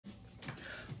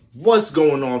What's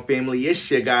going on, family?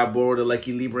 It's your guy, Boro, the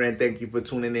Lucky Libra, and thank you for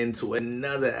tuning in to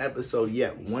another episode.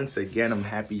 Yet, once again, I'm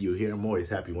happy you're here. I'm always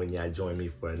happy when y'all join me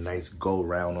for a nice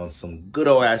go-round on some good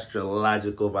old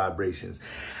astrological vibrations.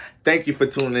 Thank you for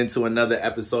tuning in to another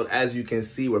episode. As you can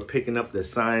see, we're picking up the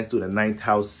signs through the 9th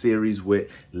house series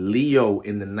with Leo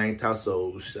in the 9th house.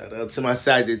 So shout out to my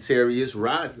Sagittarius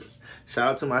risers. Shout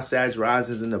out to my Sag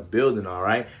risers in the building, all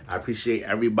right? I appreciate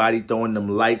everybody throwing them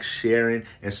likes, sharing,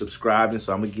 and subscribing.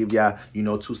 So I'm going to give y'all,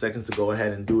 2 seconds to go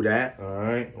ahead and do that, all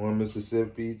right? 1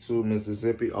 Mississippi, 2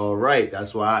 Mississippi. All right,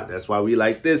 that's why we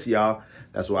like this, y'all.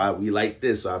 That's why we like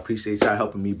this. So I appreciate y'all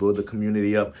helping me build the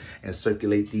community up and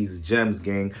circulate these gems,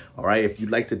 gang. All right, if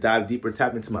you'd like to dive deeper,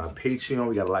 tap into my Patreon.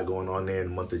 We got a lot going on there in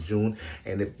the month of June.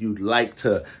 And if you'd like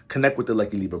to connect with the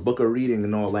Lucky Libra, book a reading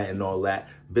and all that,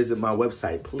 visit my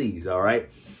website, please, all right?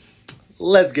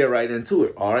 Let's get right into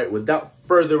it, all right? Without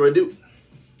further ado,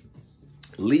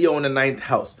 Leo in the 9th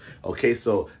house. Okay,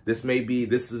 so this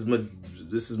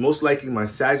is most likely my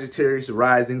Sagittarius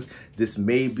risings. This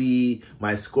may be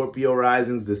my Scorpio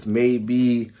risings. This may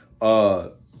be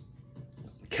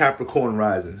Capricorn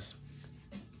risings.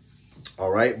 All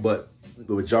right, but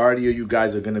the majority of you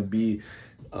guys are going to be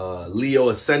Leo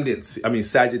ascendants. I mean,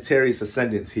 Sagittarius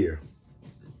ascendants here.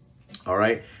 All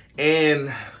right,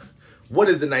 and what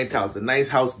is the 9th house? The 9th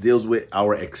house deals with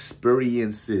our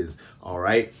experiences, all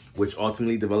right, which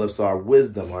ultimately develops our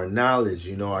wisdom, our knowledge,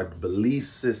 our belief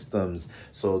systems.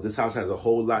 So this house has a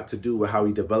whole lot to do with how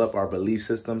we develop our belief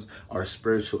systems, our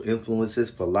spiritual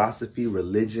influences, philosophy,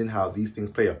 religion, how these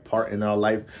things play a part in our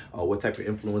life, what type of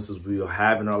influences we will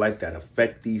have in our life that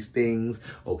affect these things,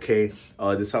 okay?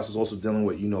 This house is also dealing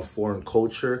with, foreign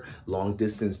culture, long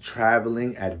distance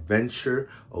traveling, adventure,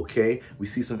 okay? We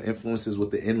see some influences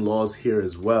with the in-laws here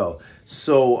as well.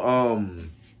 So,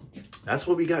 that's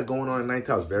what we got going on in 9th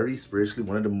house. Very spiritually,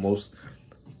 one of the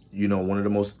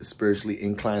most spiritually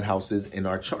inclined houses in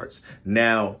our charts.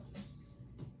 Now,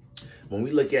 when we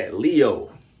look at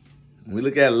Leo,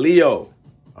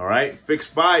 all right,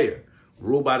 fixed fire,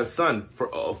 ruled by the sun.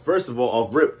 First of all,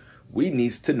 off rip, we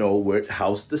need to know what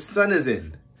house the sun is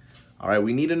in. All right,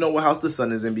 we need to know what house the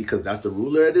sun is in because that's the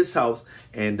ruler of this house.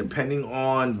 And depending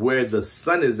on where the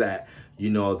sun is at,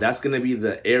 that's going to be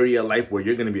the area of life where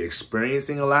you're going to be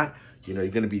experiencing a lot. You're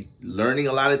going to be learning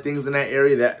a lot of things in that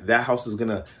area. That house is going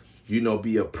to,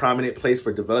 be a prominent place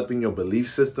for developing your belief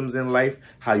systems in life,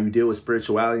 how you deal with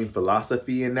spirituality and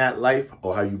philosophy in that life,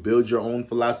 or how you build your own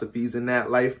philosophies in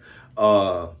that life.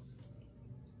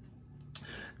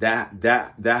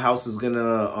 That house is going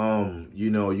to,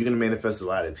 you're going to manifest a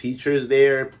lot of teachers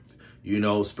there,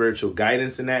 spiritual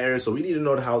guidance in that area. So we need to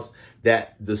know the house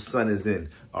that the sun is in.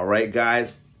 All right,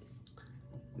 guys.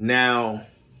 Now,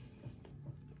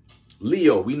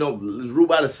 Leo, we know is ruled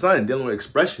by the sun, dealing with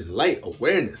expression, light,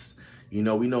 awareness. We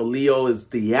know Leo is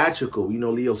theatrical. We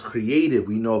know Leo's creative.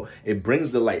 We know it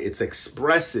brings the light. It's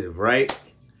expressive, right?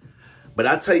 But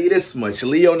I'll tell you this much.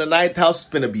 Leo in the 9th house is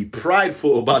going to be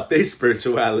prideful about their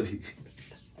spirituality.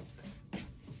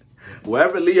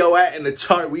 Wherever Leo at in the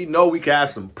chart, we know we can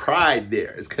have some pride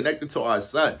there. It's connected to our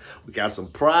sun. We can have some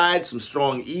pride, some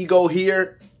strong ego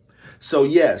here. So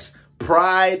yes,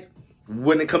 pride,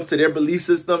 when it comes to their belief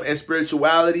system and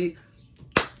spirituality,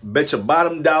 bet your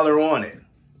bottom dollar on it.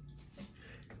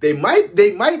 They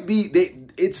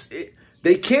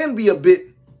can be a bit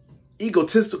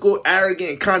egotistical, arrogant,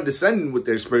 and condescending with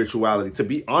their spirituality, to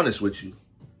be honest with you.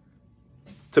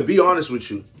 If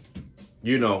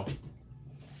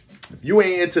you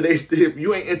ain't into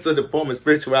the form of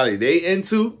spirituality they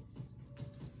into,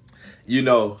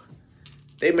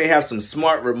 they may have some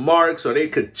smart remarks, or they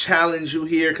could challenge you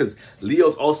here, because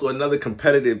Leo's also another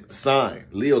competitive sign.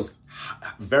 Leo's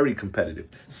very competitive.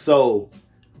 So,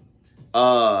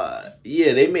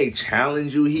 they may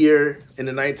challenge you here in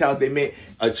the 9th house. They may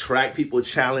attract people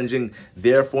challenging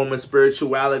their form of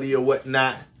spirituality or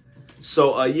whatnot.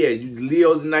 So,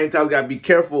 Leo's in the 9th house, got to be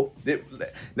careful.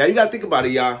 Now, you got to think about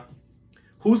it, y'all.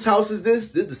 Whose house is this?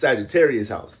 This is the Sagittarius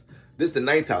house. This is the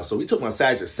 9th house. So, we took my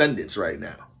Sag ascendants right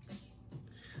now.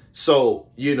 So,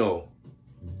 with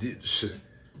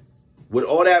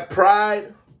all that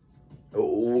pride,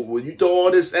 when you throw all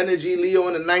this energy, Leo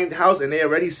in the 9th house, and they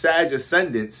already Sag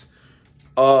ascendants,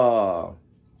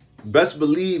 best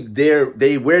believe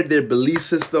they wear their belief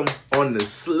system on the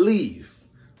sleeve.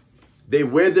 They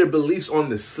wear their beliefs on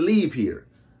the sleeve here.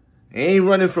 They ain't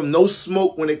running from no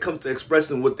smoke when it comes to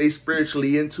expressing what they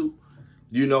spiritually into,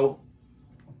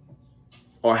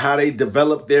 or how they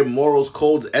develop their morals,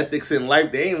 codes, ethics in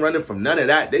life. They ain't running from none of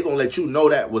that. They gonna let you know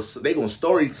that. They gonna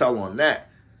story tell on that.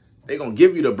 They gonna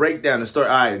give you the breakdown and story.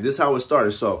 All right, this is how it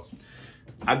started. So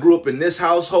I grew up in this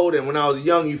household, and when I was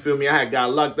young, you feel me, I had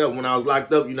got locked up. When I was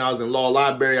locked up, I was in law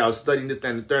library. I was studying this,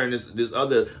 that, and the third. And this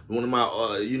other one of my,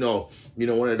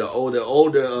 one of the older,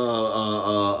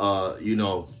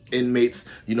 inmates.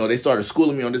 They started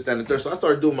schooling me on this, that, and the third. So I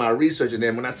started doing my research, and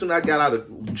then as soon as I got out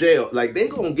of jail, like they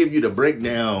gonna give you the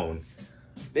breakdown.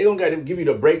 They gonna give you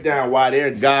the breakdown why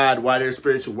their God, why their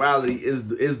spirituality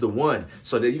is the one.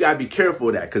 So that you gotta be careful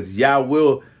of that, because y'all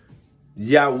will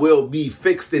be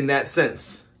fixed in that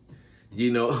sense.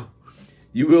 You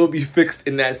will be fixed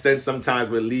in that sense sometimes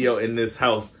with Leo in this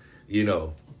house.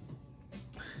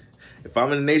 If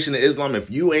I'm in the Nation of Islam, if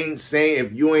you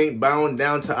ain't bound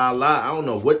down to Allah, I don't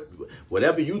know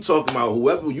whatever you talking about,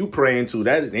 whoever you praying to,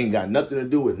 that ain't got nothing to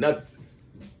do with nothing.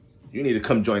 You need to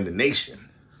come join the nation.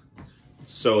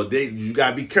 So you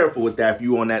gotta be careful with that if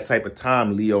you on that type of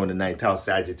time, Leo in the 9th house,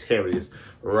 Sagittarius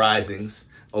risings,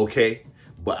 okay?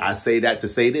 But I say that to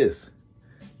say this.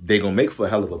 They gonna make for a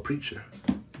hell of a preacher.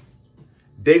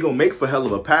 They gonna make for a hell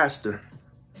of a pastor.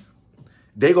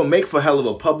 They gonna make for a hell of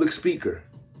a public speaker.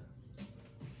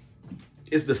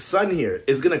 It's the sun here.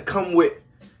 It's gonna come with,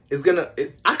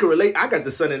 I can relate. I got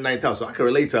the sun in the 9th house, so I can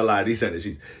relate to a lot of these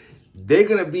energies. They're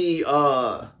gonna be,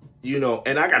 and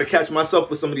I got to catch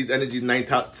myself with some of these energies,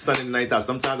 sun in the 9th house.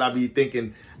 Sometimes I'll be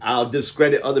thinking I'll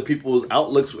discredit other people's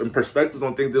outlooks and perspectives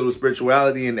on things dealing with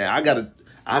spirituality. And I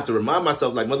have to remind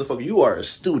myself, like, motherfucker, you are a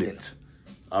student.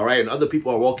 All right. And other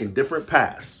people are walking different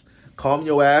paths. Calm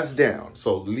your ass down.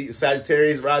 So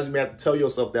Sagittarius rising, you may have to tell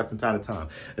yourself that from time to time,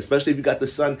 especially if you got the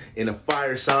sun in a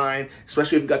fire sign,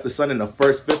 especially if you got the sun in the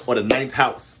 1st, 5th, or the 9th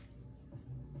house.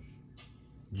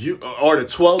 Or the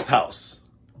 12th house.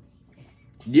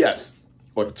 Yes,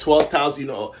 or the 12th house,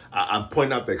 I'm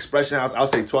pointing out the expression house. I'll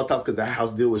say 12th house because that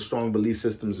house deals with strong belief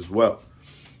systems as well.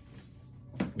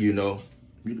 You can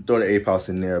throw the 8th house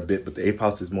in there a bit, but the 8th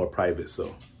house is more private.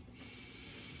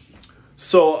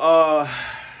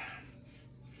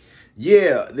 They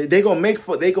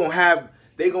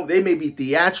may be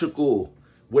theatrical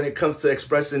when it comes to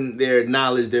expressing their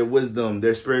knowledge, their wisdom,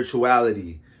 their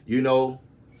spirituality,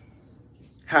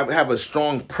 have a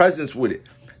strong presence with it.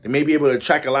 They may be able to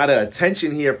attract a lot of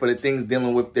attention here for the things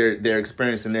dealing with their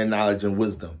experience and their knowledge and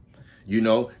wisdom.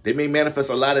 They may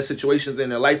manifest a lot of situations in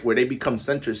their life where they become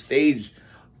center stage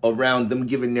around them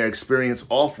giving their experience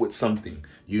off with something,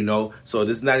 So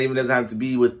this doesn't have to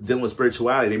be with dealing with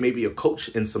spirituality. They may be a coach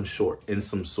in some sort.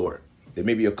 They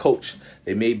may be a coach.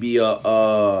 They may be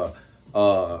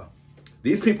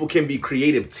these people can be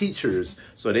creative teachers.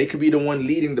 So they could be the one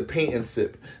leading the paint and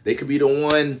sip. They could be the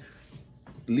one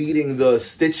leading the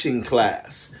stitching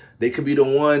class. They could be the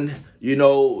one,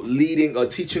 leading or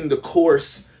teaching the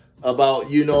course about,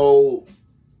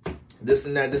 this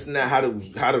and that, how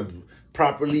to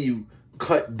properly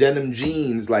cut denim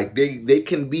jeans. Like they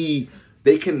can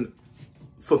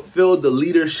fulfill the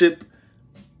leadership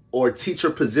or teacher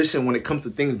position when it comes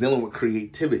to things dealing with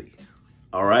creativity.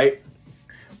 All right.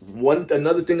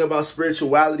 Another thing about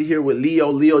spirituality here with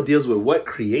Leo deals with what?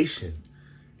 Creation.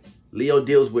 Leo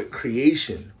deals with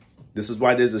creation. This is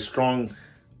why there's a strong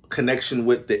connection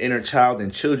with the inner child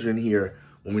and children here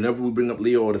whenever we bring up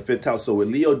Leo or the 5th house. So with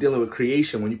Leo dealing with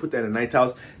creation, when you put that in the 9th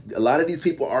house, a lot of these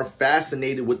people are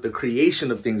fascinated with the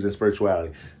creation of things in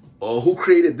spirituality. Who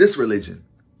created this religion?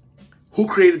 Who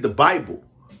created the Bible?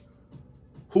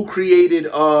 Who created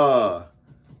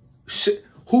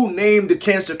who named the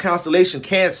Cancer constellation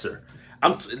Cancer?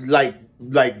 They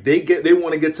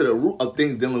want to get to the root of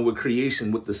things dealing with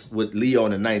creation with Leo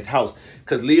in the 9th house,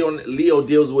 because Leo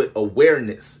deals with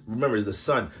awareness. Remember, it's the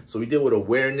sun, so we deal with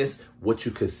awareness, what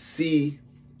you could see.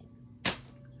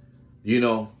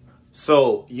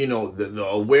 So the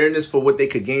awareness for what they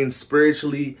could gain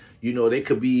spiritually. They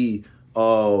could be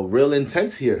real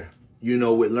intense here.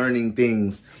 With learning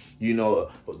things.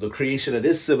 The creation of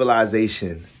this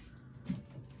civilization.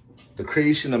 The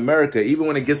creation of America, even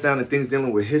when it gets down to things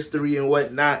dealing with history and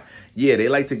whatnot, they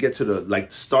like to get to the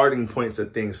starting points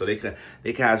of things, so they can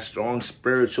have strong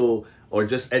spiritual or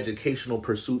just educational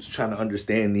pursuits trying to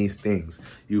understand these things.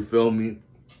 You feel me?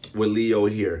 With Leo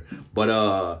here,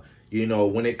 but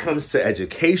when it comes to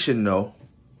education, though,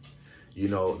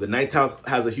 the 9th house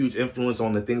has a huge influence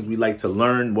on the things we like to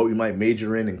learn, what we might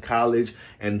major in college,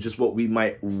 and just what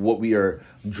we are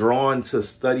drawn to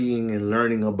studying and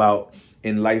learning about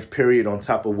in life, period, on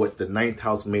top of what the 9th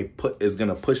house is going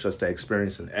to push us to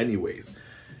experience in anyways.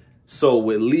 So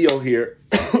with Leo here,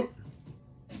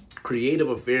 creative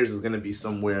affairs is going to be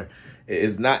somewhere.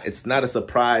 It's not a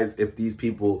surprise if these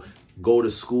people go to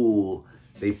school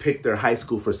they picked their high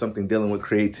school for something dealing with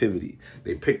creativity.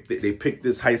 They picked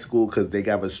this high school because they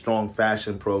have a strong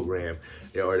fashion program,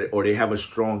 or they have a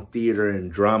strong theater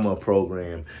and drama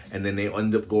program, and then they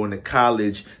end up going to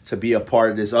college to be a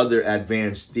part of this other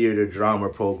advanced theater drama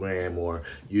program, or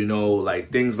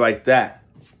like things like that.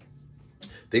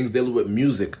 Things dealing with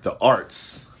music, the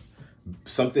arts,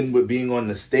 something with being on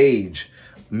the stage,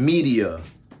 media.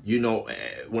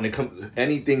 When it comes to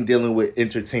anything dealing with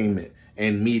entertainment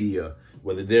and media,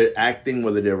 whether they're acting,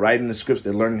 whether they're writing the scripts,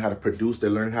 they're learning how to produce, they're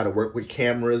learning how to work with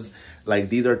cameras. Like,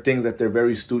 these are things that they're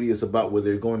very studious about, whether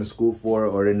they're going to school for it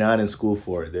or they're not in school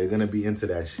for it. They're going to be into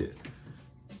that shit.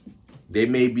 They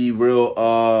may be real,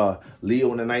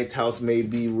 Leo in the ninth house may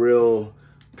be real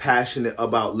passionate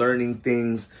about learning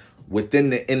things within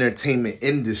the entertainment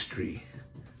industry.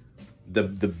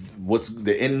 What's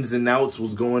the ins and outs,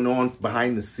 what's going on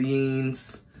behind the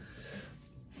scenes.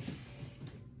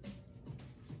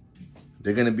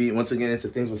 They're going to be, once again, into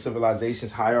things with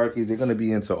civilizations, hierarchies. They're going to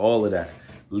be into all of that.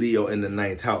 Leo in the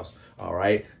ninth house. All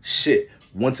right. Shit.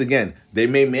 Once again, they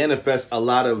may manifest a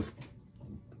lot of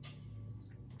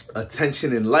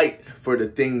attention and light for the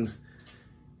things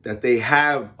that they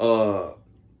have a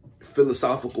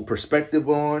philosophical perspective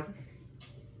on.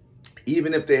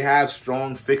 Even if they have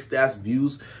strong fixed ass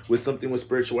views with something with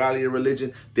spirituality or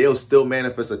religion, they'll still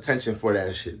manifest attention for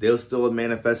that shit. They'll still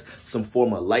manifest some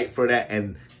form of light for that.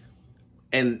 And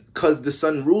because the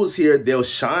sun rules here, they'll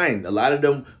shine. A lot of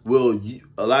them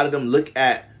look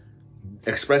at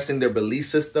expressing their belief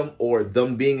system, or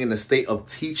them being in a state of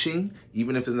teaching,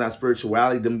 even if it's not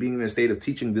spirituality, them being in a state of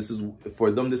teaching, this is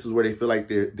for them, this is where they feel like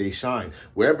they shine.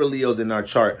 Wherever Leo's in our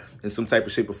chart, in some type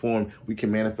of shape or form, we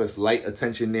can manifest light,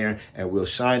 attention there, and we'll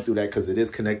shine through that, because it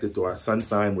is connected to our sun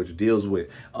sign, which deals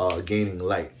with gaining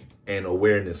light and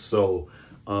awareness. So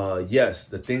yes,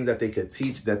 the things that they could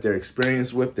teach, that they're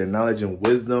experienced with, their knowledge and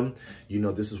wisdom,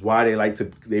 this is why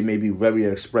they may be very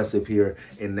expressive here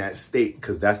in that state,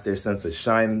 because that's their sense of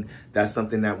shining. That's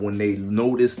something that when they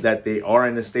notice that they are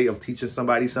in a state of teaching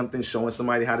somebody something, showing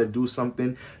somebody how to do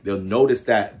something, they'll notice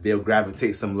that they'll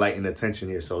gravitate some light and attention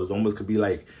here. So it almost could be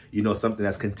like, something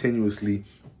that's continuously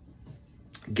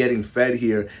getting fed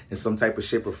here in some type of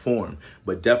shape or form.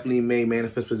 But definitely may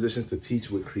manifest positions to teach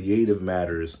with creative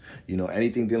matters.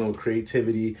 Anything dealing with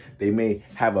creativity, they may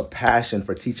have a passion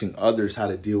for teaching others how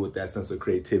to deal with that sense of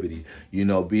creativity.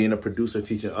 Being a producer,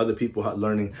 teaching other people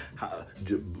learning how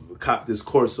to cop this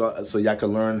course so y'all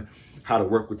can learn how to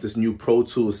work with this new Pro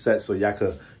Tools set, so y'all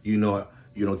could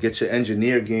get your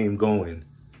engineer game going.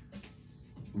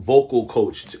 Vocal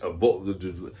coach,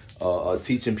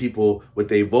 teaching people with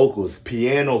their vocals,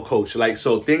 piano coach,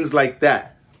 so things like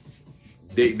that.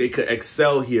 They could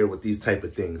excel here with these type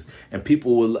of things, and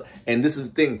people will. And this is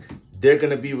the thing, they're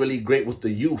gonna be really great with the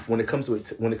youth when it comes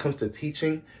to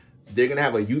teaching. They're gonna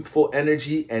have a youthful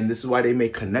energy, and this is why they may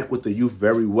connect with the youth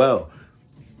very well.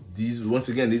 These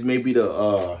may be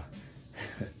the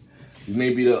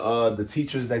the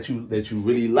teachers that you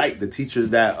really like, the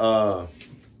teachers that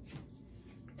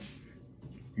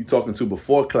you talking to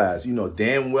before class.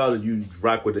 Damn well that you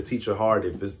rock with the teacher hard.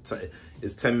 If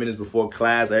it's 10 minutes before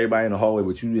class, everybody in the hallway,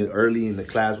 but you early in the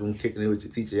classroom kicking it with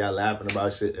your teacher, y'all laughing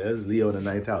about shit. That's Leo in the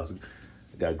ninth house. You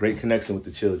got a great connection with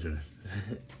the children.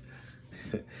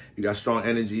 You got strong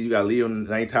energy. You got Leo in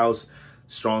the ninth house,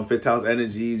 strong fifth house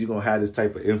energies. You're going to have this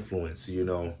type of influence,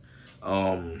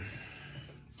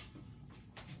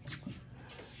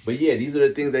 But yeah, these are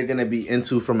the things they're gonna be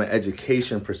into from an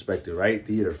education perspective, right?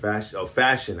 Theater,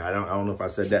 fashion. I don't know if I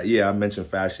said that. Yeah, I mentioned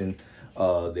fashion.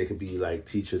 They could be like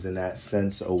teachers in that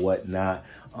sense or whatnot.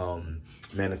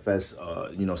 Manifest,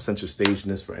 center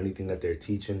stageness for anything that they're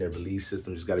teaching. Their belief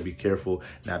system, just got to be careful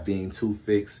not being too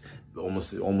fixed,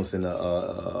 almost in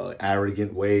a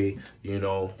arrogant way.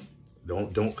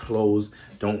 Don't close.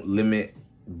 Don't limit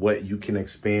what you can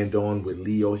expand on with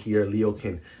Leo here. Leo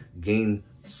can gain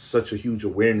such a huge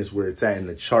awareness where it's at in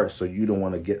the chart, so you don't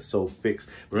want to get so fixed.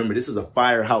 Remember, this is a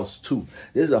fire house too.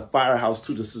 This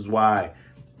is why,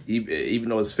 even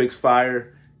though it's fixed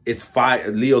fire, it's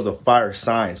fire. Leo's a fire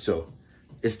sign, so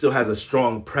it still has a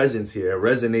strong presence here. It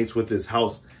resonates with this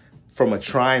house from a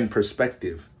trine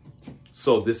perspective.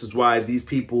 So this is why these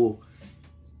people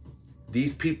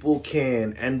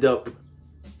can end up,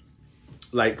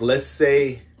 like, let's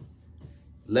say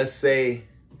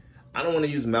I don't want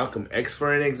to use Malcolm X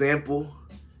for an example,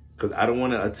 because I don't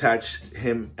want to attach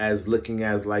him as looking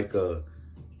as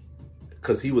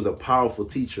because he was a powerful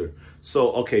teacher.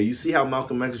 So, okay, you see how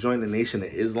Malcolm X joined the Nation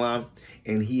of Islam,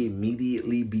 and he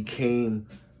immediately became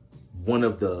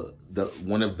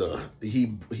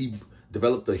he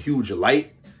developed a huge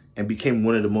light and became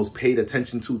one of the most paid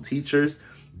attention to teachers.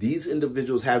 these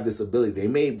individuals have this ability. They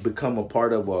may become a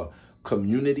part of a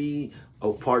community,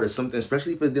 a part of something,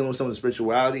 especially if it's dealing with some of the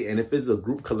spirituality. And if it's a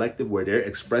group collective where they're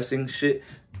expressing shit,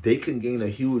 they can gain a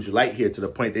huge light here to the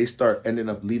point they start ending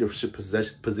up leadership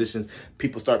positions.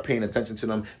 People start paying attention to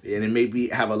them. And it may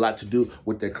have a lot to do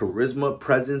with their charisma,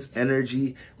 presence,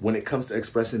 energy when it comes to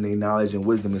expressing their knowledge and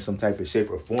wisdom in some type of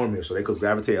shape or form here. So they could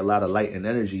gravitate a lot of light and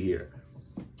energy here.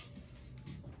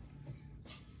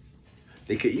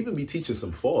 They could even be teaching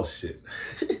some false shit.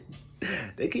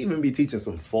 They could even be teaching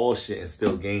some false shit and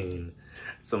still gain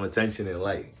some attention and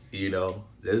light. You know,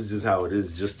 that's just how it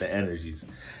is, just the energies.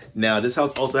 Now, this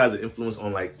house also has an influence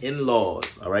on like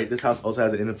in-laws. All right. This house also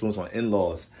has an influence on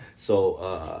in-laws.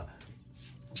 So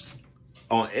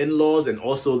on in-laws and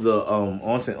also the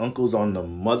aunts and uncles on the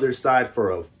mother's side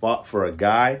for a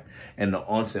guy, and the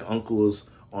aunts and uncles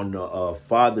on the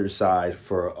father's side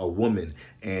for a woman.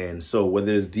 And so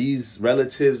whether it's these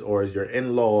relatives or your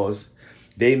in-laws,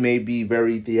 they may be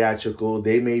very theatrical.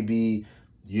 They may be,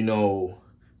 you know,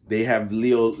 they have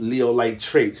Leo-like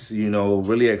traits, you know,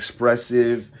 really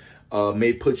expressive,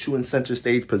 may put you in center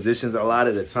stage positions a lot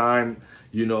of the time,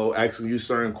 you know, asking you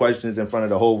certain questions in front of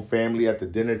the whole family at the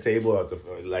dinner table,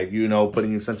 like, you know,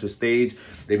 putting you center stage.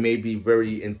 They may be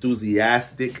very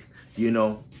enthusiastic, you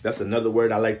know. That's another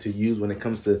word I like to use when it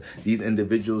comes to these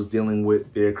individuals dealing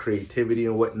with their creativity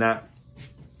and whatnot.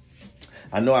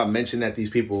 I know I mentioned that these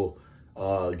people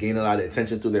gain a lot of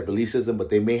attention through their belief system, but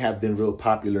they may have been real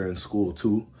popular in school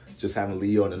too, just having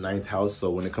Leo in the 9th house.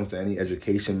 So when it comes to any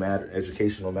educational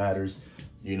matters,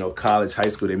 you know, college, high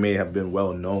school, they may have been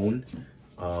well known.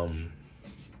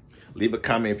 Leave a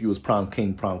comment if you was prom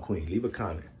king, prom queen. Leave a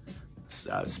comment.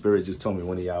 Spirit just told me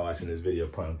one of y'all watching this video,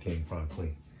 prom king, prom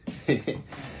queen.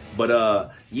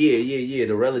 But yeah,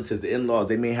 the relatives, the in-laws,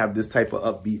 they may have this type of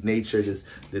upbeat nature,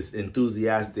 this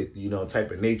enthusiastic, you know,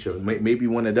 type of nature. Maybe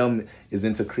one of them is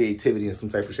into creativity in some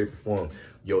type of shape or form.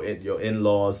 Your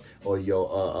in-laws or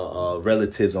your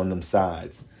relatives on them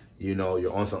sides, you know,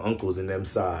 your aunts and uncles in them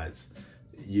sides,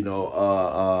 you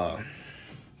know.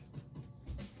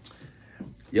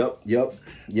 Yep.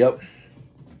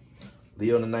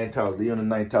 Leo in the 9th house, Leo in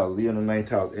the 9th house, Leo in the 9th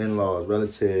house, in-laws,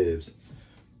 relatives.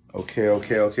 Okay.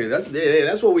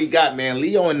 That's what we got, man.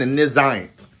 Leo in the Nizine.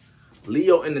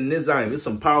 Leo in the Nizine. There's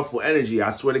some powerful energy.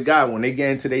 I swear to God, when they get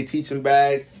into their teaching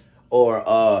bag,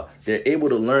 or they're able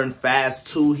to learn fast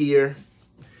too here.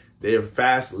 They're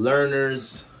fast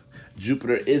learners.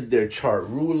 Jupiter is their chart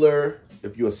ruler.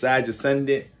 If you're a SAGG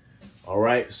ascendant. All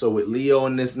right. So with Leo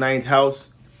in this 9th house,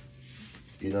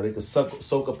 you know, they can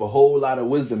soak up a whole lot of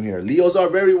wisdom here. Leos are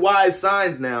very wise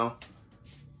signs now.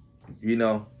 You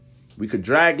know. We could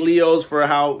drag Leos for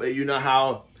how, you know,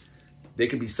 how they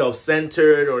could be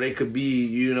self-centered, or they could be,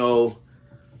 you know,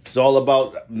 it's all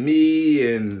about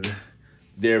me, and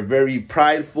they're very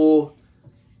prideful.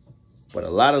 But a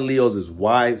lot of Leos is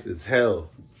wise as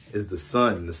hell. Is the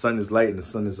sun. The sun is light, and the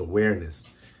sun is awareness.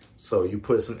 So you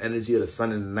put some energy of the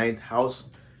sun in the 9th house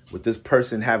with this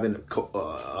person having,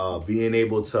 being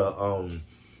able to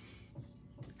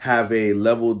have a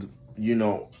leveled, you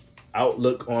know,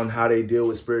 outlook on how they deal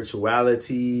with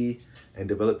spirituality and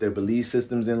develop their belief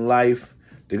systems in life.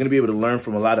 They're going to be able to learn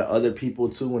from a lot of other people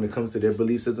too when it comes to their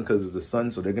belief system, because it's the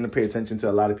sun. So they're going to pay attention to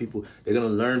a lot of people. They're going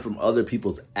to learn from other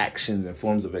people's actions and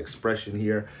forms of expression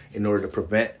here in order to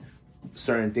prevent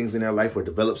certain things in their life or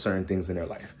develop certain things in their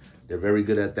life. They're very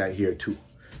good at that here too.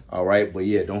 All right. But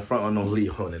yeah, don't front on no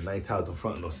Leo in the 9th house. Don't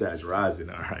front on no SAGG Rising.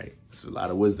 All right. There's a lot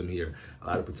of wisdom here. A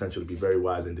lot of potential to be very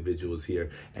wise individuals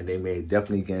here. And they may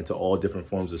definitely get into all different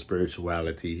forms of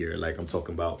spirituality here. Like I'm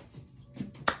talking about,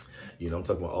 you know, I'm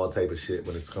talking about all type of shit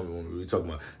when it's coming, when we're talking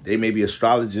about, they may be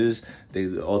astrologers,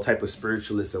 they all type of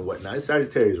spiritualists and whatnot. It's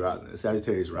Sagittarius rising. It's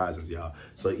Sagittarius risings, y'all.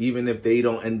 So even if they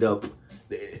don't end up,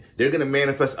 they're going to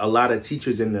manifest a lot of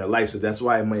teachers in their life. So that's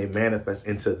why it may manifest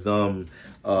into them,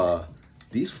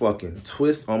 these fucking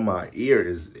twists on my ear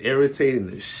is irritating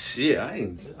as shit. I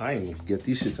ain't gonna get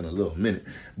these shits in a little minute.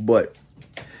 But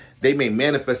they may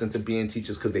manifest into being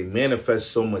teachers because they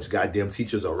manifest so much goddamn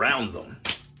teachers around them.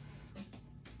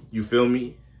 You feel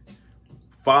me?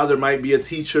 Father might be a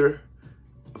teacher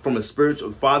from a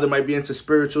spiritual, father might be into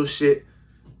spiritual shit.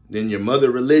 Then your mother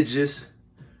religious.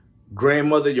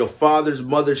 Grandmother, your father's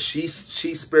mother, she's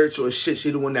spiritual as shit.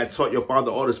 She the one that taught your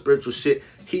father all the spiritual shit.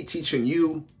 He teaching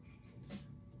you.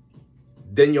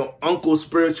 Then your uncle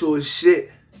spiritual as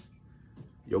shit.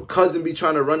 Your cousin be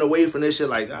trying to run away from this shit.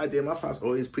 Like, God damn, my pop's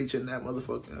always preaching that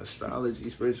motherfucking astrology,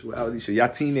 spirituality shit. Y'all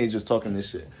teenagers talking this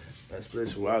shit. That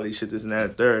spirituality shit, this and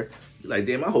that, third. You're like,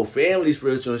 damn, my whole family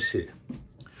spiritual and shit.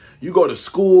 You go to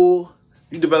school,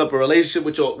 You develop a relationship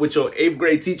with your 8th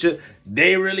grade teacher.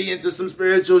 They really into some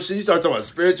spiritual shit. You start talking about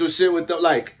spiritual shit with them.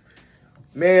 Like,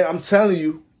 man, I'm telling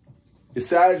you, it's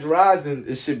SAGG Rising.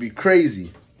 It should be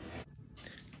crazy.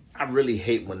 I really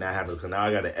hate when that happens, because now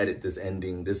I gotta edit this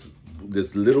ending, this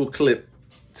little clip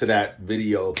to that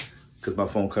video, because my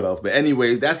phone cut off. But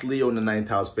anyways, that's Leo in the 9th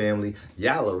house family.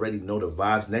 Y'all already know the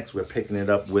vibes. Next, we're picking it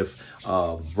up with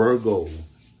Virgo.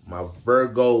 My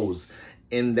Virgos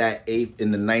in that 8th,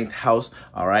 in the 9th house.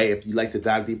 All right. If you like to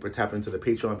dive deeper, tap into the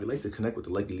Patreon. If you like to connect with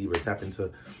the Lucky Libra, tap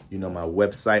into, my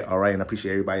website. All right. And I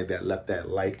appreciate everybody that left that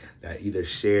like, that either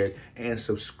shared and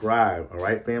subscribed. All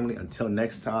right, family. Until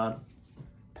next time.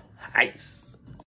 Peace.